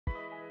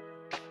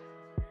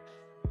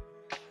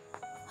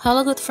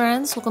Hello good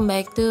friends, welcome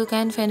back to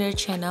Kind Finder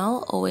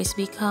channel. Always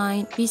be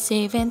kind, be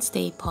safe and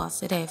stay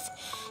positive.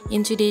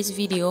 In today's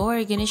video,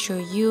 we're gonna show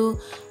you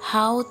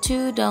how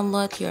to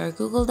download your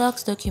Google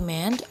Docs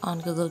document on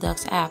Google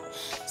Docs app.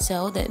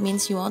 So that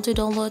means you want to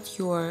download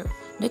your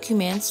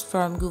documents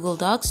from Google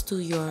Docs to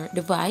your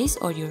device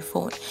or your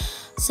phone.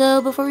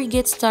 So before we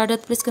get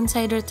started, please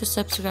consider to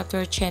subscribe to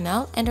our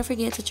channel and don't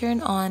forget to turn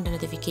on the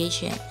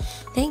notification.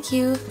 Thank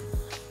you.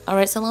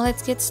 Alright, so now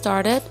let's get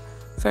started.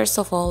 First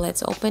of all,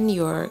 let's open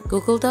your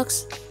Google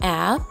Docs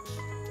app.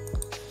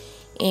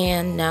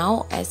 And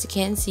now, as you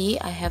can see,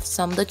 I have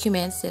some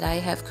documents that I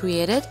have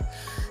created.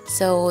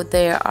 So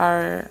there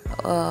are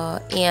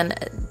in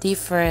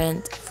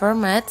different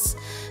formats.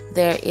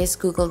 There is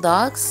Google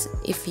Docs.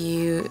 If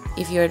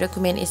your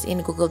document is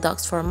in Google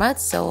Docs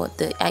format, so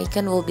the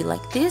icon will be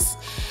like this.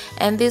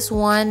 And this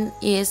one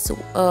is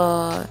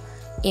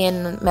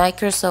in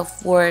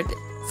Microsoft Word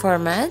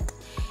format.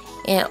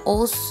 And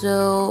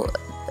also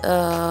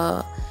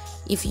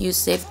if you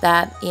save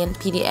that in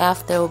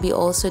PDF, there will be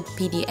also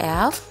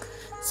PDF.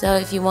 So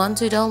if you want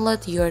to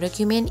download your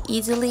document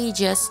easily,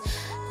 just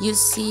you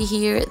see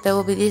here there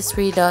will be these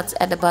three dots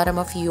at the bottom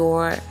of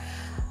your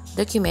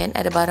document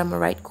at the bottom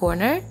right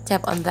corner.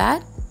 Tap on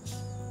that,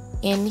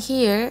 and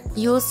here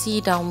you'll see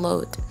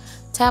download.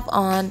 Tap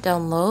on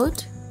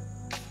download,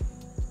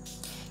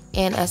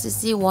 and as you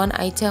see, one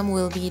item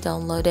will be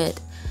downloaded.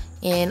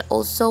 And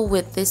also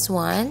with this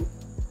one,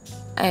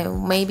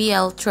 maybe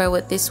I'll try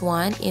with this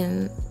one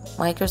in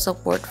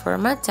Microsoft Word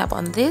format. Tap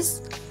on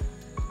this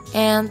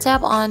and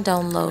tap on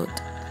download.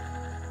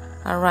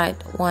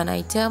 Alright, one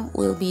item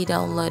will be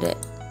downloaded.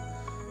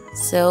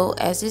 So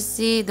as you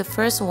see, the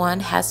first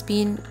one has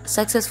been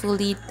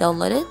successfully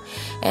downloaded,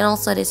 and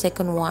also the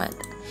second one.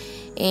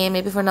 And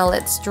maybe for now,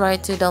 let's try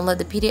to download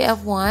the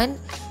PDF one.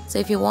 So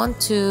if you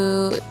want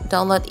to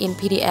download in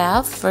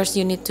PDF, first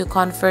you need to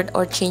convert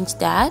or change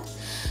that.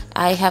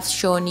 I have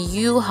shown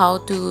you how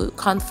to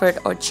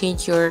convert or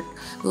change your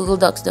Google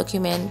Docs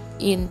document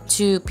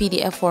into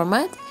PDF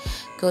format.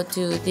 Go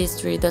to these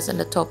three dots on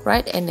the top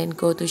right, and then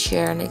go to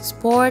share and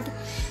export,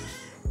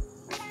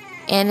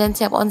 and then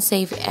tap on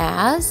save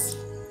as,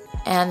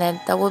 and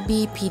then that will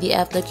be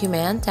PDF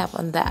document. Tap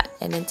on that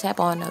and then tap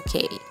on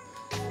OK.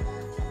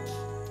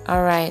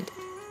 Alright,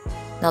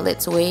 now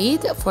let's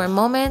wait for a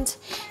moment,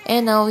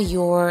 and now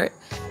your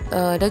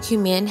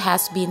document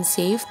has been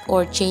saved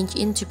or changed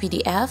into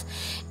PDF.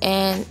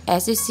 And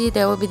as you see,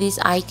 there will be this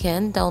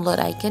icon, download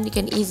icon. You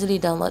can easily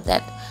download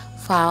that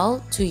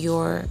file to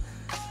your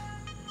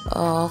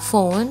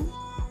phone.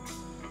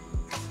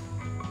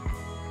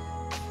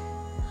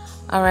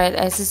 Alright,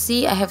 as you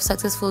see, I have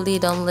successfully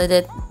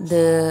downloaded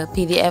the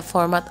PDF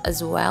format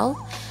as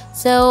well.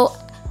 So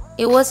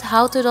it was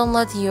how to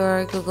download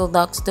your Google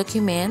Docs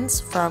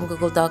documents from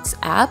Google Docs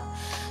app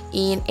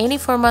in any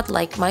format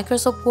like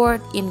Microsoft Word,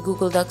 in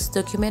Google Docs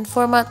document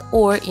format,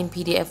 or in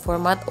PDF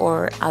format,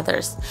 or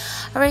others.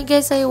 Alright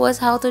guys, so it was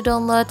how to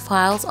download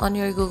files on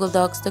your Google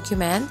Docs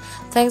document.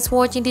 Thanks for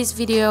watching this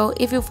video.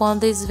 If you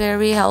found this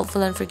very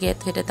helpful, don't forget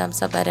to hit the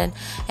thumbs up button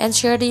and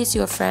share this with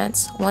your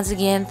friends. Once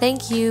again,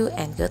 thank you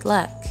and good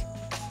luck.